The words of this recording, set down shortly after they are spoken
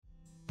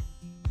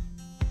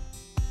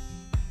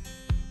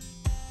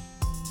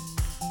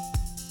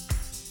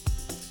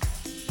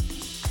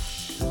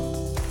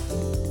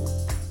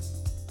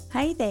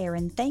Hey there,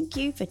 and thank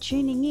you for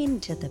tuning in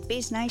to the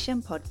Biz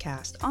Nation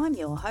podcast. I'm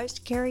your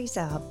host, Kerry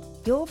Zarb,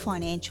 your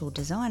financial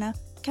designer,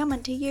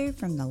 coming to you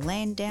from the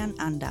land down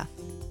under.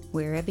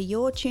 Wherever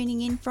you're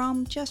tuning in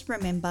from, just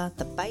remember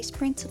the base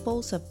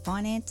principles of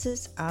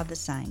finances are the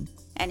same.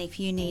 And if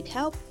you need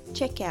help,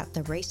 check out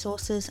the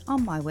resources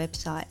on my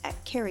website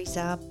at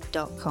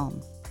kerryzarb.com.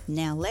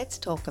 Now let's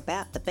talk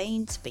about the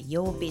beans for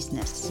your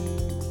business.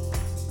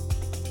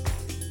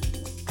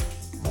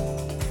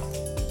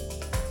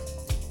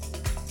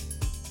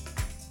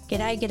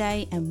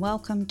 G'day and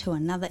welcome to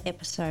another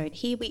episode.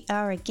 Here we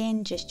are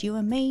again, just you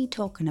and me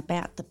talking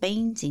about the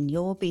beans in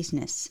your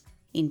business.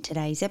 In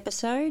today's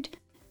episode,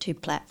 to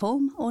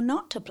platform or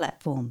not to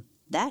platform?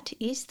 That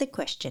is the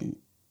question.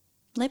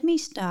 Let me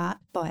start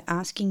by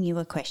asking you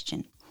a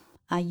question.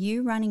 Are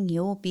you running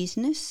your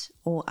business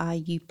or are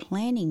you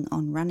planning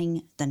on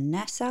running the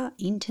NASA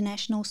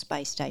International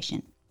Space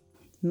Station?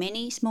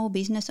 Many small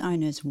business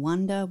owners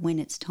wonder when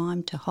it's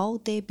time to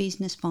hold their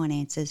business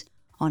finances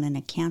on an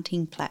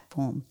accounting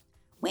platform.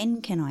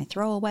 When can I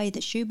throw away the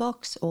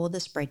shoebox or the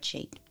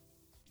spreadsheet?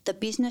 The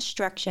business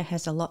structure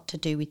has a lot to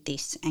do with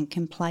this and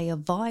can play a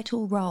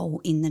vital role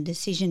in the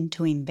decision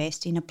to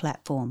invest in a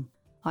platform.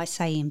 I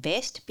say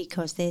invest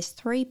because there's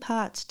 3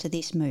 parts to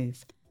this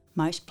move.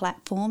 Most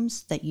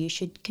platforms that you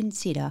should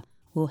consider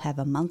will have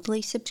a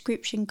monthly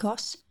subscription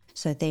cost,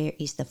 so there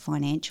is the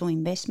financial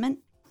investment,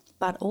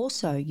 but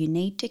also you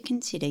need to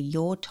consider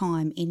your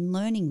time in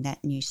learning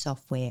that new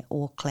software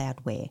or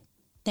cloudware.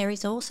 There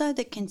is also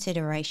the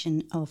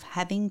consideration of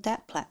having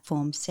that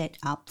platform set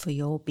up for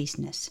your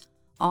business.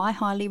 I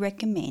highly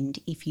recommend,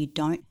 if you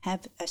don't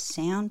have a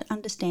sound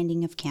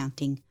understanding of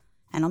accounting,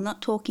 and I'm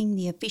not talking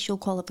the official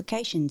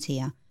qualifications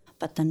here,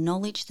 but the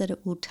knowledge that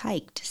it will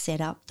take to set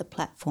up the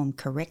platform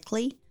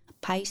correctly,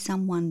 pay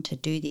someone to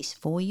do this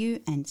for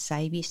you and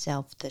save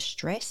yourself the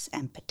stress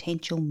and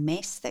potential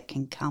mess that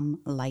can come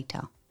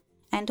later.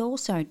 And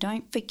also,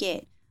 don't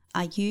forget,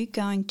 are you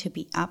going to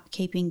be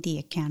upkeeping the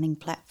accounting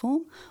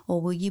platform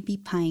or will you be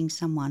paying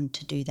someone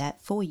to do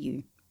that for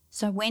you?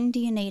 So when do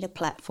you need a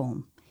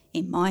platform?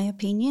 In my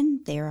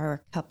opinion, there are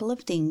a couple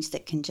of things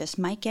that can just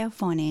make our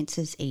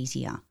finances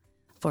easier.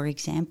 For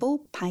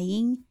example,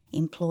 paying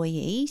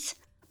employees.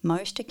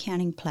 Most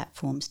accounting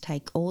platforms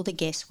take all the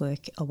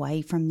guesswork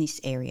away from this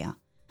area.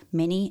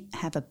 Many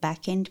have a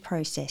back-end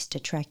process to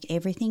track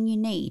everything you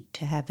need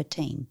to have a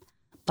team.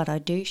 But I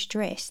do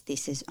stress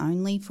this is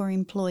only for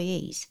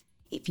employees.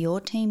 If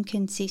your team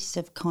consists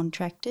of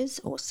contractors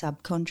or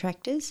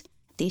subcontractors,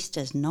 this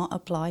does not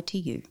apply to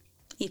you.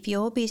 If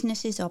your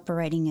business is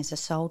operating as a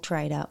sole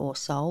trader or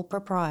sole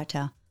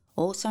proprietor,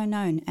 also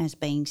known as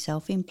being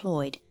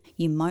self-employed,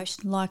 you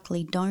most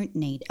likely don't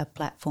need a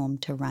platform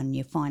to run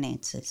your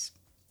finances.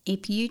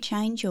 If you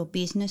change your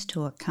business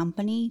to a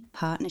company,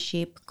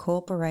 partnership,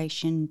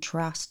 corporation,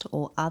 trust,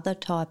 or other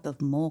type of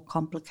more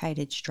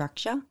complicated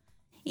structure,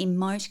 in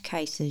most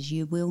cases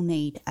you will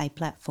need a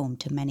platform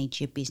to manage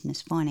your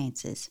business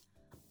finances,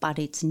 but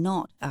it's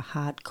not a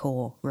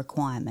hardcore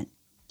requirement.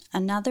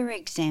 Another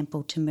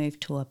example to move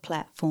to a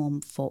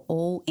platform for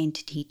all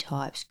entity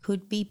types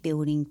could be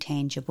building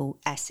tangible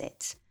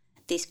assets.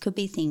 This could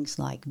be things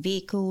like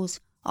vehicles,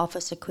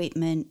 office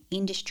equipment,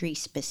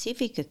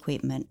 industry-specific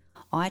equipment,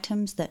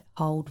 items that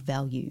hold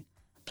value.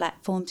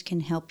 Platforms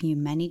can help you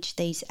manage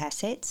these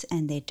assets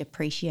and their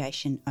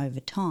depreciation over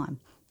time.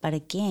 But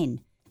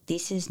again,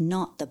 this is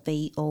not the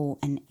be-all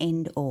and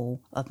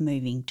end-all of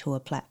moving to a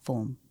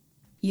platform.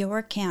 Your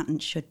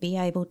accountant should be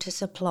able to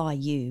supply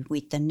you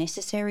with the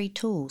necessary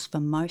tools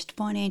for most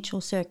financial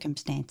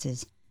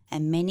circumstances,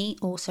 and many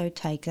also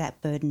take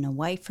that burden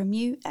away from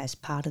you as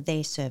part of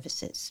their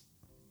services.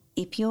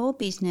 If your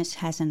business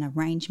has an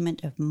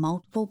arrangement of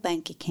multiple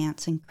bank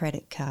accounts and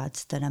credit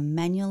cards that are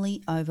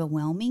manually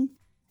overwhelming,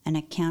 an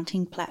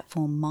accounting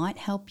platform might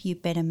help you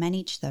better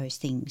manage those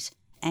things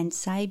and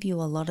save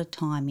you a lot of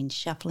time in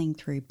shuffling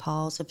through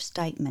piles of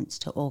statements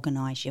to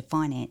organise your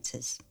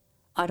finances.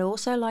 I'd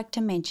also like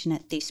to mention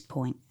at this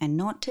point, and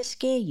not to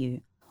scare you,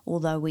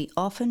 although we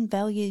often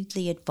value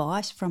the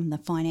advice from the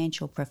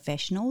financial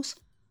professionals,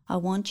 I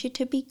want you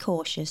to be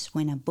cautious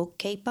when a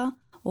bookkeeper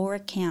or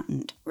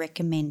accountant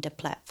recommend a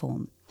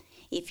platform.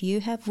 If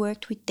you have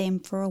worked with them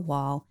for a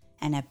while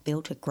and have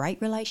built a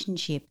great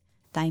relationship,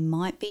 they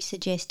might be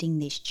suggesting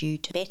this due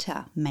to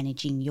better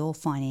managing your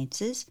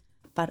finances,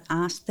 but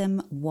ask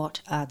them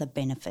what are the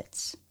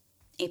benefits.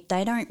 If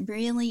they don't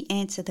really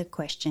answer the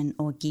question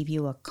or give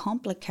you a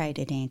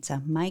complicated answer,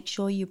 make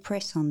sure you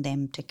press on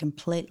them to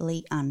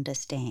completely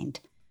understand.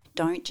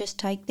 Don't just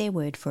take their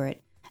word for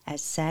it,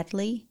 as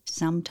sadly,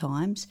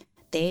 sometimes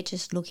they're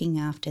just looking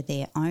after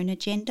their own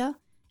agenda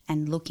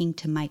and looking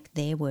to make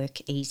their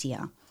work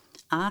easier.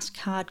 Ask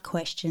hard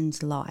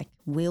questions like,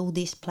 will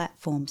this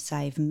platform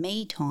save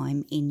me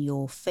time in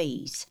your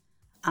fees?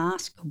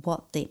 Ask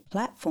what the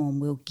platform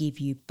will give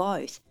you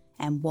both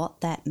and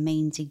what that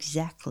means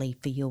exactly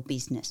for your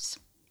business.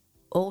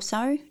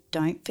 Also,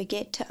 don't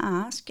forget to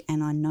ask,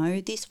 and I know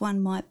this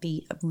one might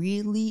be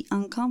really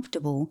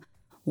uncomfortable,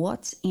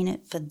 what's in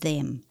it for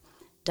them?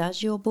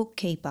 Does your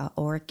bookkeeper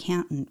or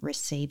accountant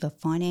receive a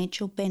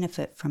financial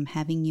benefit from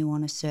having you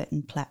on a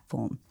certain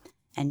platform?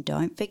 And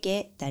don't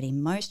forget that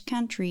in most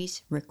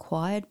countries,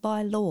 required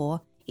by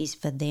law is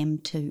for them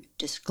to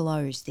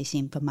disclose this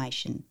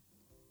information.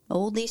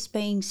 All this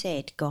being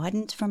said,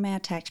 guidance from our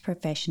tax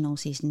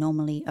professionals is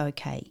normally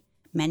okay.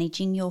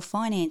 Managing your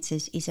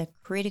finances is a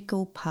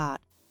critical part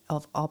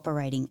of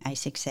operating a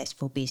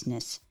successful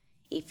business.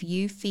 If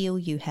you feel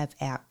you have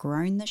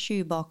outgrown the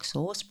shoebox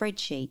or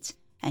spreadsheets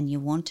and you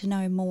want to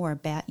know more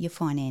about your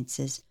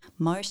finances,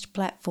 most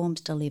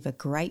platforms deliver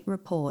great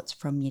reports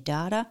from your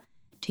data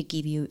to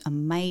give you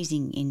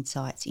amazing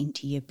insights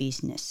into your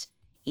business.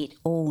 It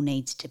all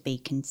needs to be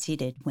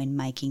considered when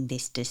making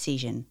this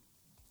decision.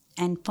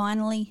 And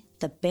finally,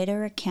 the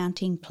better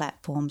accounting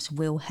platforms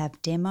will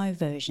have demo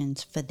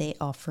versions for their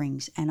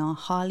offerings, and I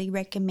highly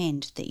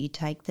recommend that you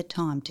take the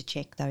time to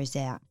check those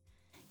out.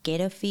 Get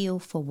a feel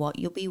for what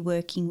you'll be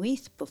working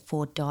with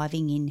before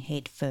diving in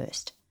head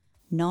first.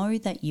 Know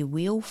that you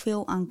will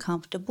feel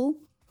uncomfortable.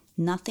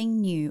 Nothing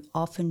new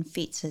often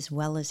fits as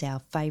well as our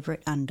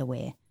favourite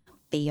underwear.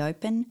 Be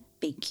open,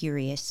 be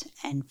curious,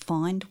 and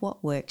find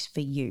what works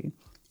for you.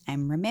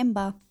 And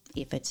remember,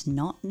 if it's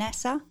not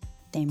NASA,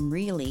 then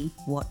really,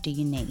 what do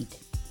you need?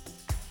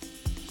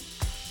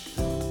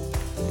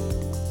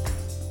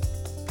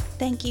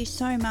 Thank you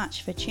so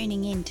much for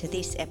tuning in to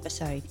this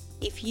episode.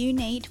 If you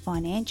need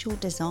financial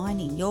design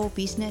in your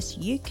business,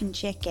 you can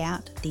check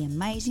out the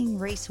amazing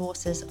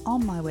resources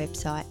on my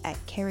website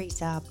at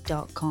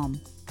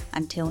kerryzarb.com.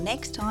 Until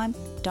next time,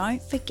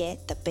 don't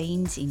forget the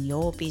beans in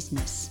your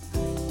business.